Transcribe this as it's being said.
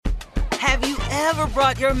Have you ever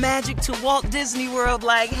brought your magic to Walt Disney World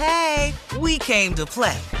like, hey, we came to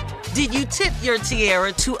play? Did you tip your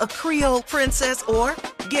tiara to a Creole princess or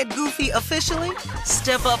get goofy officially?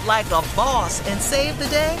 Step up like a boss and save the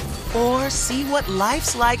day? Or see what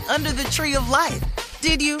life's like under the tree of life?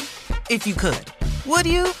 Did you? If you could. Would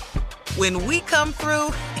you? When we come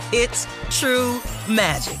through, it's true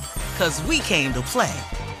magic. 'Cause we came to play.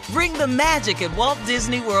 Bring the magic at Walt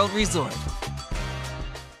Disney World Resort.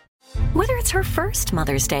 Whether it's her first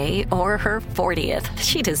Mother's Day or her 40th,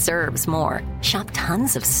 she deserves more. Shop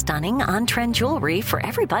tons of stunning on-trend jewelry for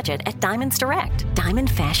every budget at Diamonds Direct. Diamond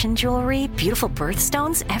fashion jewelry, beautiful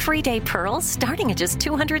birthstones, everyday pearls starting at just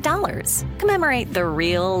 $200. Commemorate the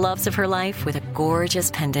real loves of her life with a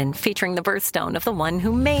gorgeous pendant featuring the birthstone of the one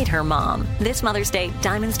who made her mom. This Mother's Day,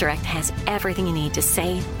 Diamonds Direct has everything you need to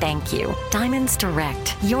say thank you. Diamonds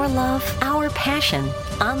Direct. Your love, our passion.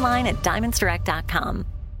 Online at diamondsdirect.com.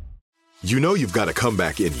 You know you've got a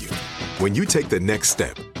comeback in you. When you take the next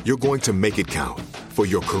step, you're going to make it count. For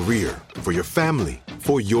your career, for your family,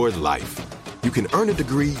 for your life. You can earn a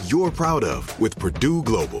degree you're proud of with Purdue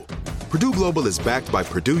Global. Purdue Global is backed by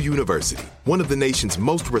Purdue University, one of the nation's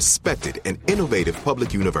most respected and innovative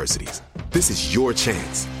public universities. This is your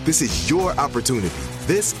chance. This is your opportunity.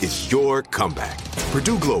 This is your comeback.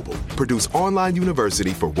 Purdue Global, Purdue's online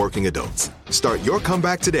university for working adults. Start your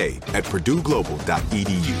comeback today at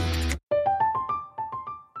purdueglobal.edu.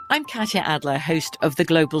 I'm Katya Adler, host of The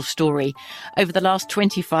Global Story. Over the last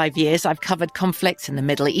 25 years, I've covered conflicts in the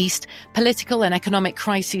Middle East, political and economic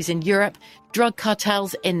crises in Europe, drug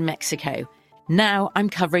cartels in Mexico. Now I'm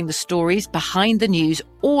covering the stories behind the news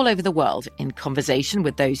all over the world in conversation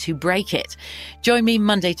with those who break it. Join me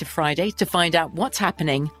Monday to Friday to find out what's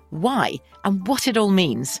happening, why, and what it all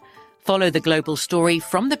means. Follow The Global Story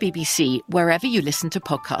from the BBC wherever you listen to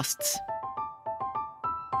podcasts.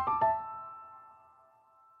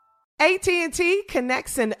 AT&T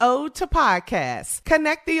connects an ode to podcasts.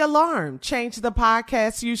 Connect the alarm. Change the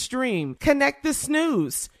podcast you stream. Connect the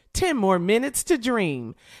snooze. 10 more minutes to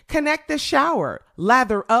dream. Connect the shower.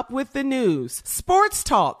 Lather up with the news. Sports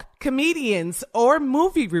talk, comedians, or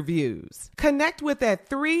movie reviews. Connect with that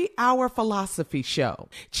 3-hour philosophy show.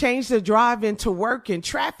 Change the drive into work and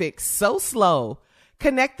traffic so slow.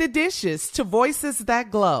 Connect the dishes to voices that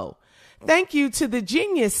glow. Thank you to the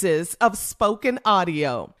geniuses of spoken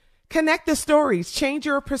audio. Connect the stories, change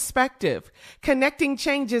your perspective. Connecting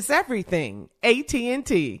changes everything.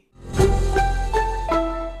 AT&T.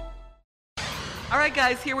 All right,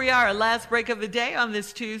 guys, here we are, our last break of the day on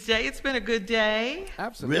this Tuesday. It's been a good day.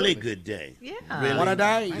 Absolutely. Really good day. Yeah. Really What a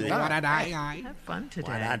day. good. What a day. Have fun today.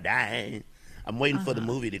 What a day. I'm waiting for the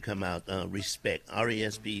movie to come out, Respect,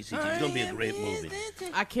 R-E-S-P-E-C-T. It's going to be a great movie.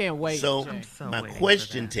 I can't wait. So, so my waiting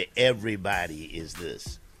question to everybody is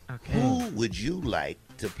this. Okay. Who would you like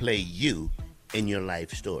to play you in your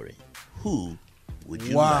life story? Who would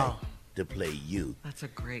you like to play you That's a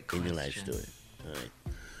great in question. your life story? All right.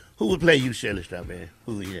 Who would play you, Shirley Strawberry?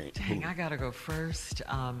 Who would you think? Dang, I gotta go first.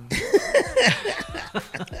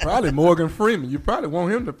 Probably Morgan Freeman. You probably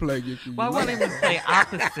want him to play you. Well, I want him to play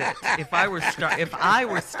opposite. If I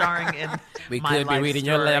were starring in We my could be life reading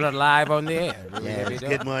your story. letter live on the air. Yes,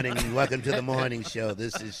 good morning. Welcome to the morning show.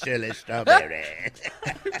 This is Shirley Strawberry.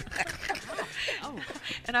 Oh,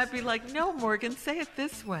 and I'd be like, no, Morgan, say it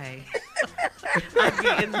this way.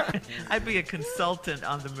 I'd be a consultant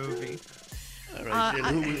on the movie. All right,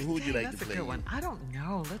 Shirley, who would you like to That's play? a good one. I don't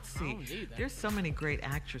know. Let's see. don't either. There's so many great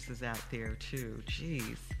actresses out there too.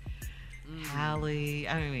 Jeez, Hallie.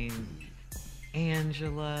 I mean,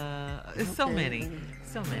 Angela. There's so many.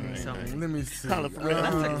 So many. Let me see. Colin Farrell,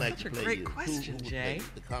 who would you like Such to a play great you? question, Who would Jay. play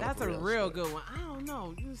the Colin That's a Farrell real story? good one. I don't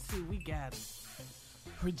know. Let's see. We got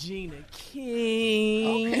Regina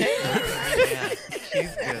King. Yeah,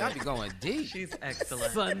 she's good. Y'all be going deep. She's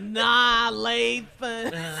excellent. Sanaa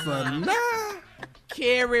Lathan. Nah.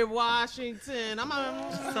 Kerry Washington.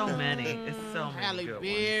 So many. It's so many Halle good ones.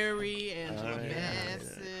 Berry, Angela All right.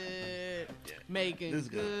 Bassett, Megan This is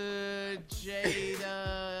Good,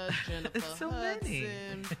 Jada, Jennifer It's so many.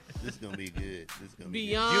 Hudson, This is going to be good. This is going to be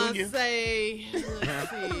good. Junior? Beyonce. Let's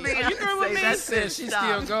see. Beyonce, Are you through with me? that's it. She's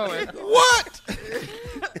Stop. still going. What?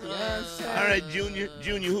 All right, Junior.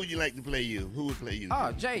 Junior, who would you like to play you? Who would play you?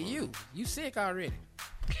 Oh, Jay, you sick already?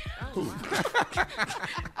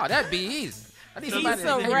 Oh, that'd be easy. I need somebody Issa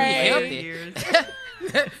that can Rae. be healthy. Years.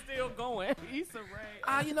 Still going. Issa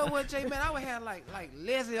Rae. You know what, Jay, man? I would have like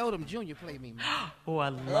Leslie Odom Jr. play me, man. Oh, I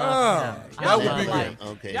love him. that would be love him. good.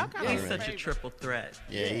 Okay. Y'all kinda all He's right. such a triple threat.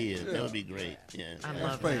 Yeah, he is. That would be great. Yeah. I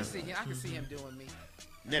love funny. him. I can see him doing me.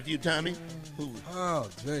 Nephew Tommy? Who? Oh,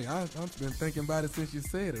 Jay, I've been thinking about it since you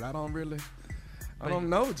said it. I don't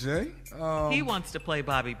know, Jay. He wants to play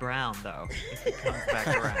Bobby Brown, though, if he comes back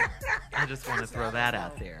around. I just want to throw that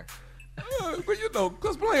out there. But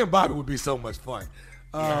because playing Bobby would be so much fun.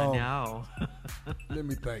 I know. Let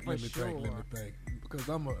me think. Because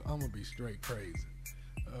I'm gonna be straight crazy.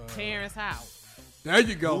 Terrence Howard. There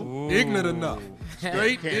you go. Ooh. Ignorant enough.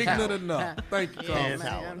 Straight ignorant enough. Thank you, Tom. Terrence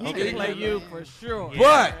Howard. He Okay. can play you for sure.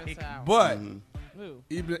 But Terrence Howard. but Who?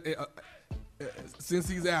 even since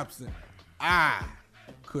he's absent, I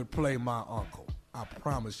could play my uncle. I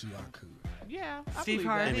promise you, I could. Yeah, I Steve believe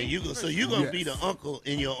Harvey. I that. mean, you're gonna Yes. be the uncle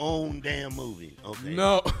in your own damn movie. Okay.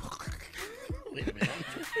 No. Wait a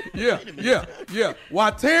minute. Yeah.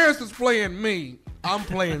 While Terrence is playing me, I'm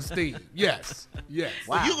playing Steve. Yes.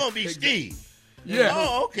 Well, you're gonna be Steve. Yeah.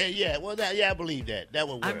 Oh, okay. Yeah. Well, I believe that. That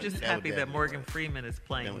would work. I'm just happy that Morgan Freeman is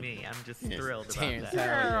playing me. I'm just thrilled about Terrence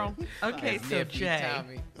that. Howard. Okay, so Nephew Jay.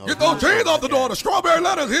 Tommy. Get those chains off the door. The strawberry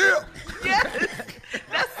lettuce here. Yes,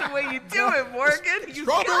 that's the way you do it, Morgan. You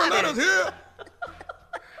Strawberry got lettuce it.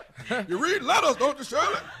 here. You read letters, don't you,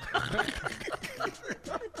 Shirley?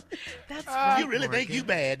 That's right, You really think Morgan. you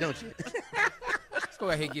bad, don't you? Let's go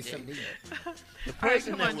ahead and get something to eat. The All right,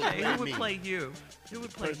 person come that on, would Jay. play Who would me. play you? Who would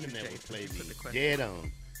The play you, person that Jay? would play Put the me. question. Dead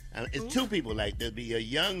on. It's two people. Like there'll be a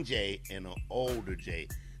young Jay and an older Jay.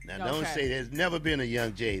 Now don't Okay. say there's never been a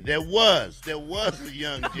young Jay. There was a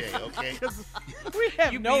young Jay. Okay. We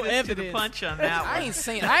have You no beat us to the evidence. punch on that I one. ain't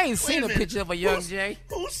seen Wait a a minute. picture of a young Jay.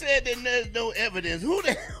 Who said that there's no evidence? Who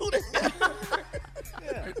the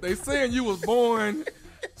They saying you was born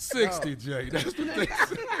 60, Jay. That's what they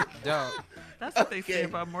say. Dog. That's what they say Okay.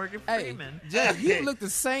 about Morgan Hey, Freeman. Jay, Okay. you look the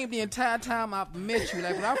same the entire time I've met you.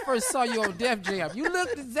 Like when I first saw you on Def Jam, you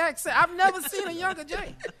looked the exact same. I've never seen a younger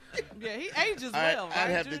Jay. Yeah, he ages I'd well. have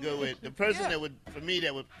right, to Junior? go with the person Yeah. that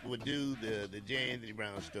would do the J. Anthony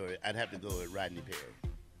Brown story. I'd have to go with Rodney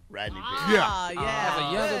Perry. Rodney Perry. Yeah. Ah, yeah. As a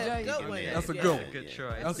younger Good- Jay? good one. That's a Yeah. good one. Good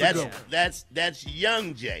choice. That's a That's good one. that's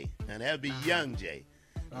young Jay. Now that would be young Jay.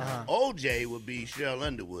 Now, old Jay would be Cheryl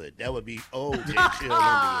Underwood. That would be old Jay, Cheryl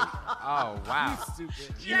Underwood. Oh wow.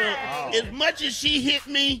 You know, as much as she hit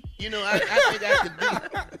me, I think I could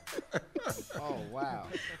do. Oh wow.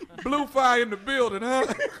 Blue fire in the building, huh?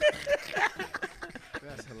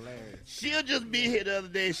 That's hilarious. She'll just be here the other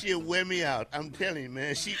day. She'll wear me out. I'm telling you,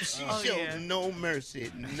 man. She shows yeah. no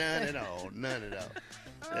mercy, none at all.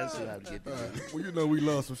 That's what I'll get to do. Well, we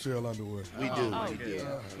love some Cheryl Underwood. We do. Oh, we good. do.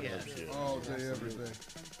 Yeah. All day, every day.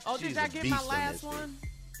 Oh, She's did a I get beast my on last that one?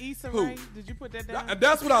 Issa Who? Rae. Did you put that down?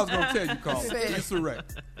 That's what I was going to tell you, Carl. Said- Issa Rae.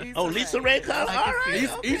 Oh, Lisa Ray Carl. All right.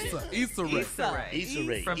 Issa Rae. Issa Rae. Issa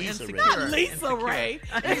Rae. From Issa Rae. Insecure. Lisa Insecure. Rae.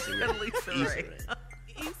 I said Lisa Issa Rae. Rae.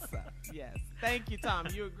 Issa. Yes. Thank you, Tom.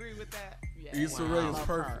 You agree with that? Yeah. Issa Rae is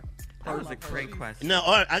perfect. That was a great question. Now,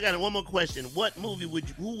 all right, I got one more question. What movie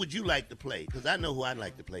who would you like to play? Because I know who I'd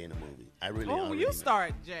like to play in a movie. I really. Oh, already you know.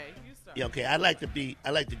 start, Jay. You start. Yeah, okay. I like to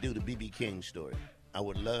do the B.B. King story. I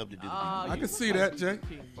would love to do the B.B. I can see that, Jay.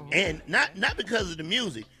 And not because of the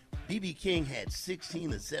music. B.B. King had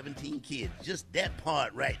 16 or 17 kids. Just that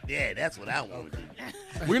part right there. That's what I want to do.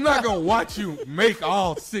 We're not going to watch you make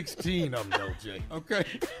all 16 of them, though, Jay. Okay?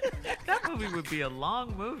 That movie would be a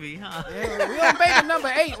long movie, huh? Yeah, we on baby number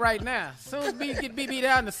 8 right now. As soon as we get BB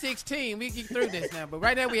down to 16, we get through this now. But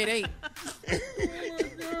right now we at 8.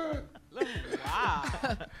 Wow.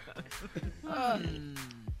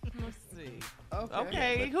 Let's see.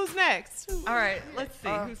 Okay, who's next? All right, let's see.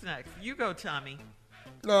 Who's next? You go, Tommy.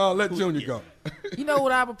 No, let Junior go. You know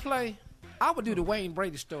what I would play? I would do the Wayne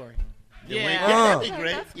Brady story. Yeah. That'd be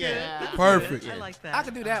great. That's Yeah. good. Perfect. I like that. I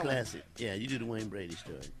could do that one. Classic. Yeah, you do the Wayne Brady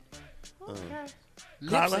story. Lip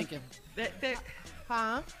Carla? syncing.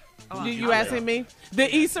 Huh? Oh, You asking me?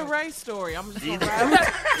 The Issa Rae story. I'm just gonna ride.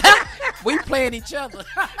 We playing each other.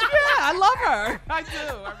 Yeah, I love her. I do.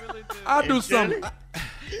 I really do. I'll do something.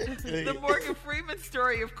 The Morgan Freeman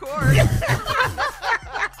story, of course.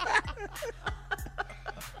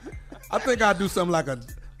 I think I'll do something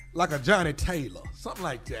like a Johnny Taylor. Something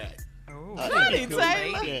like that. Oh, Johnny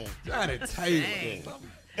Taylor. Yeah. Johnny Taylor. Dang.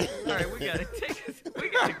 All right, we gotta go. We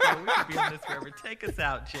could be on this forever. Take us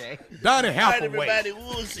out, Jay. Donnie All right, Hathaway. everybody.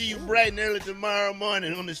 We'll see you bright and early tomorrow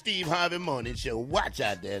morning on the Steve Harvey Morning Show. Watch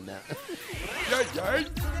out there now. Yeah,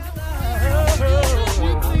 yeah.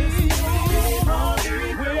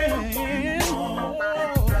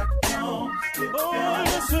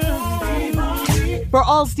 For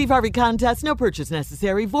all Steve Harvey contests, no purchase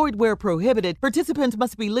necessary, void where prohibited. Participants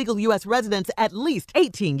must be legal U.S. residents at least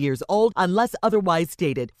 18 years old unless otherwise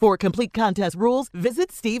stated. For complete contest rules,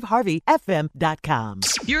 visit SteveHarveyFM.com.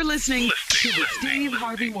 You're listening to the Steve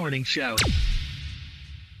Harvey Morning Show.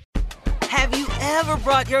 Have you ever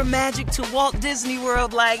brought your magic to Walt Disney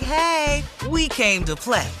World like, hey, we came to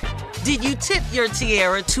play? Did you tip your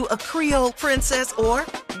tiara to a Creole princess or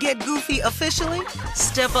get goofy officially?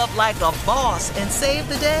 Step up like a boss and save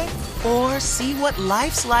the day? Or see what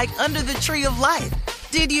life's like under the tree of life?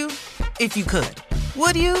 Did you? If you could.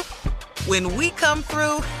 Would you? When we come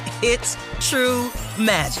through, it's true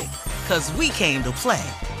magic. 'Cause we came to play.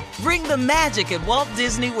 Bring the magic at Walt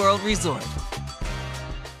Disney World Resort.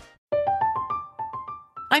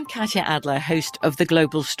 I'm Katya Adler, host of The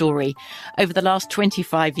Global Story. Over the last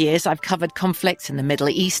 25 years, I've covered conflicts in the Middle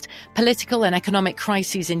East, political and economic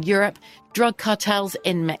crises in Europe, drug cartels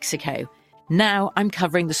in Mexico. Now I'm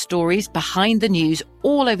covering the stories behind the news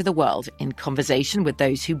all over the world in conversation with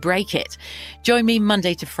those who break it. Join me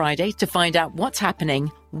Monday to Friday to find out what's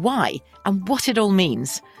happening, why, and what it all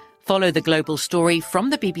means. Follow The Global Story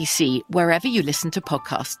from the BBC wherever you listen to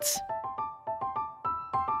podcasts.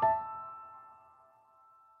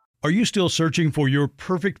 Are you still searching for your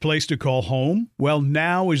perfect place to call home? Well,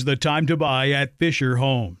 now is the time to buy at Fisher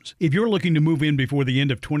Homes. If you're looking to move in before the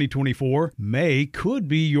end of 2024, May could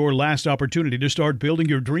be your last opportunity to start building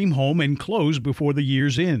your dream home and close before the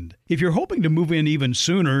year's end. If you're hoping to move in even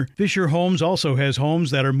sooner, Fisher Homes also has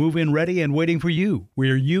homes that are move-in ready and waiting for you,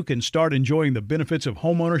 where you can start enjoying the benefits of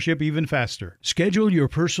homeownership even faster. Schedule your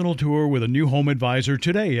personal tour with a new home advisor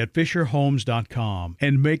today at FisherHomes.com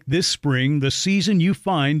and make this spring the season you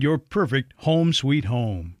find your perfect home sweet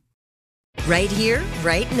home. Right here,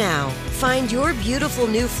 right now. Find your beautiful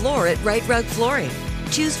new floor at Right Rug Flooring.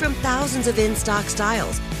 Choose from thousands of in-stock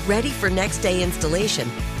styles, ready for next day installation,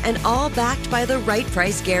 and all backed by the right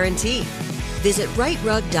price guarantee. Visit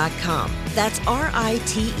rightrug.com. That's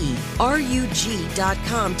RITERUG.com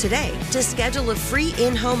today to schedule a free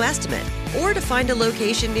in-home estimate or to find a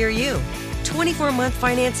location near you. 24-month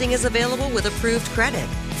financing is available with approved credit.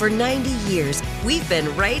 For 90 years, we've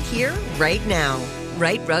been right here, right now.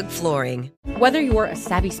 Right Rug Flooring. Whether you're a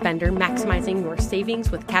savvy spender maximizing your savings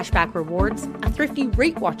with cashback rewards, a thrifty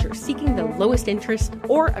rate watcher seeking the lowest interest,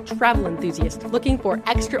 or a travel enthusiast looking for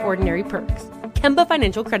extraordinary perks, Kemba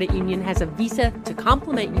Financial Credit Union has a visa to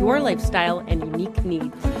complement your lifestyle and unique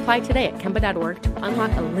needs. Apply today at Kemba.org to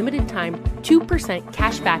unlock a limited time 2%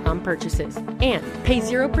 cash back on purchases and pay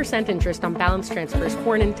 0% interest on balance transfers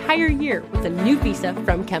for an entire year with a new visa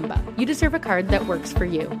from Kemba. You deserve a card that works for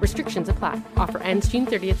you. Restrictions apply. Offer ends June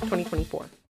 30th, 2024.